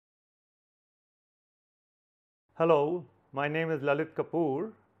Hello, my name is Lalit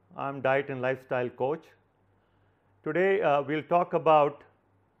Kapoor. I'm diet and lifestyle coach. Today we'll talk about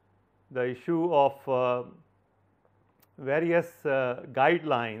the issue of various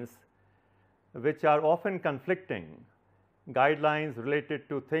guidelines which are often conflicting. Guidelines related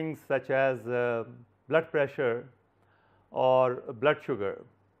to things such as blood pressure or blood sugar.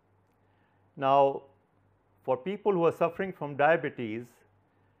 Now, for people who are suffering from diabetes,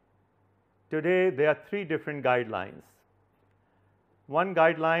 today there are three different guidelines. One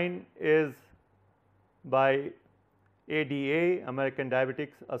guideline is by ADA, American Diabetes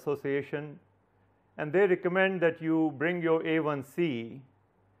Association, and they recommend that you bring your A1C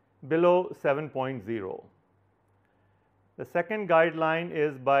below 7.0. The second guideline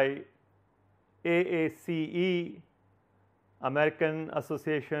is by AACE, American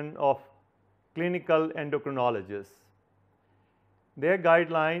Association of Clinical Endocrinologists. Their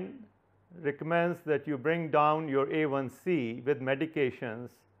guideline recommends that you bring down your A1C with medications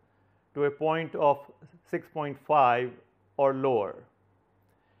to a point of 6.5 or lower.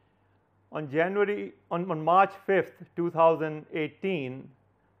 On March 5th, 2018,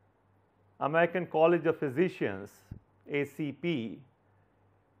 American College of Physicians, ACP,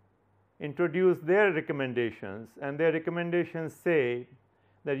 introduced their recommendations, and their recommendations say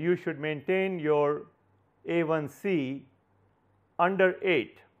that you should maintain your A1C under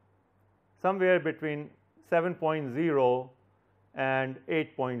 8, somewhere between 7.0 and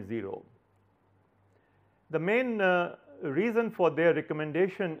 8.0. The main reason for their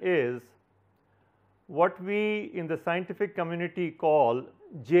recommendation is what we in the scientific community call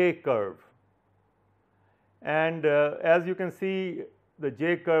J curve. And as you can see the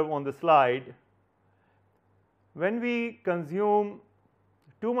J curve on the slide, when we consume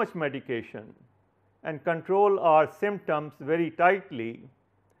too much medication and control our symptoms very tightly,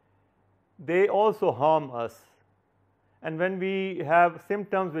 they also harm us. And when we have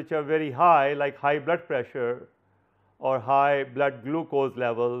symptoms which are very high, like high blood pressure or high blood glucose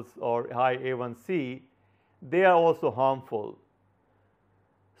levels or high A1C, they are also harmful.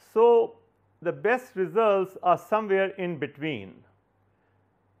 So the best results are somewhere in between.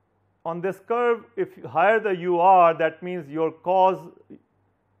 On this curve, if higher the you are, that means your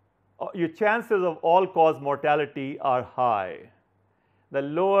chances of all-cause mortality are high. The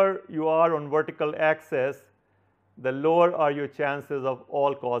lower you are on vertical axis, the lower are your chances of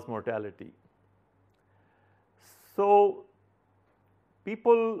all-cause mortality. So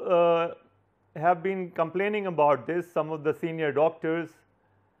people have been complaining about this. Some of the senior doctors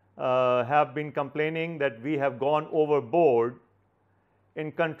have been complaining that we have gone overboard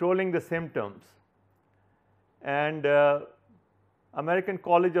in controlling the symptoms. And American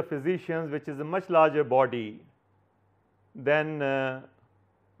College of Physicians, which is a much larger body than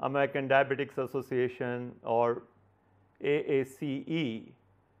American Diabetes Association or AACE.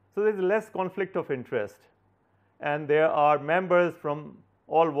 So there is less conflict of interest, and there are members from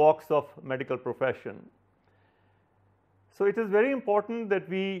all walks of medical profession. So it is very important that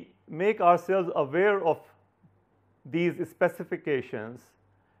we make ourselves aware of these specifications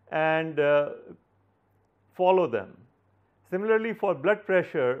and follow them. Similarly, for blood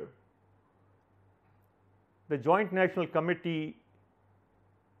pressure, the Joint National Committee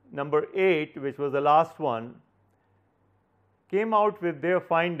number 8, which was the last one, came out with their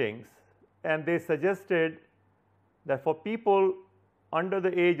findings, and they suggested that for people under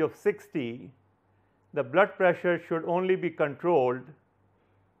the age of 60, the blood pressure should only be controlled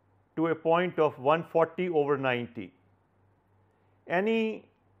to a point of 140/90. Any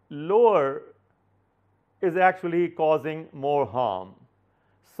lower is actually causing more harm.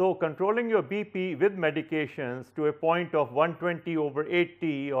 So controlling your BP with medications to a point of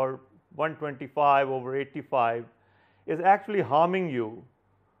 120/80 or 125/85 is actually harming you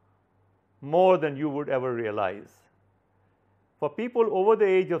more than you would ever realize. For people over the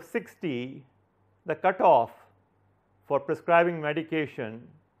age of 60, the cutoff for prescribing medication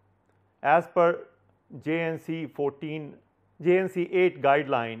as per JNC 8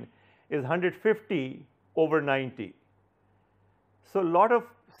 guideline is 150/90. So a lot of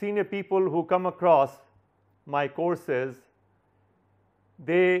senior people who come across my courses,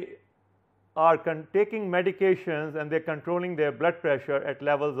 they are taking medications and they're controlling their blood pressure at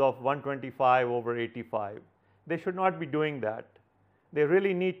levels of 125/85. They should not be doing that. They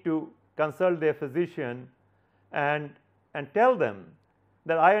really need to consult their physician and tell them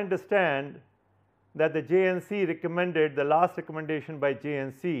that I understand that the JNC recommended, the last recommendation by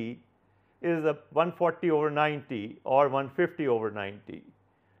JNC is a 140/90 or 150/90.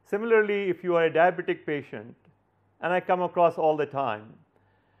 Similarly, if you are a diabetic patient, and I come across all the time,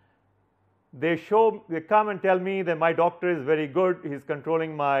 they come and tell me that my doctor is very good, he's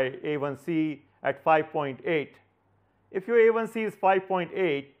controlling my A1C at 5.8. If your A1C is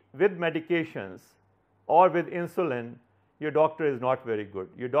 5.8 with medications or with insulin, your doctor is not very good.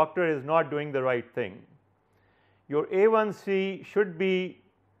 Your doctor is not doing the right thing. Your A1C should be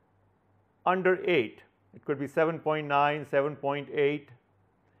under 8. It could be 7.9, 7.8.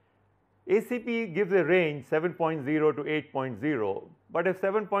 ACP gives a range 7.0 to 8.0, but if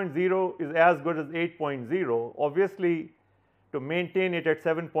 7.0 is as good as 8.0, obviously to maintain it at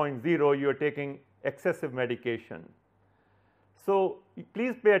 7.0 you are taking excessive medication. So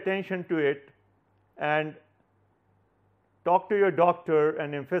please pay attention to it and talk to your doctor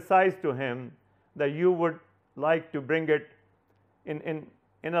and emphasize to him that you would like to bring it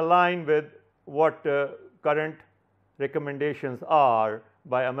in a line with what current recommendations are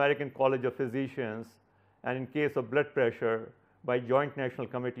by American College of Physicians, and in case of blood pressure by Joint National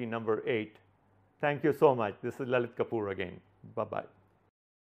Committee number 8. Thank you so much. This is Lalit Kapoor again. Bye-bye.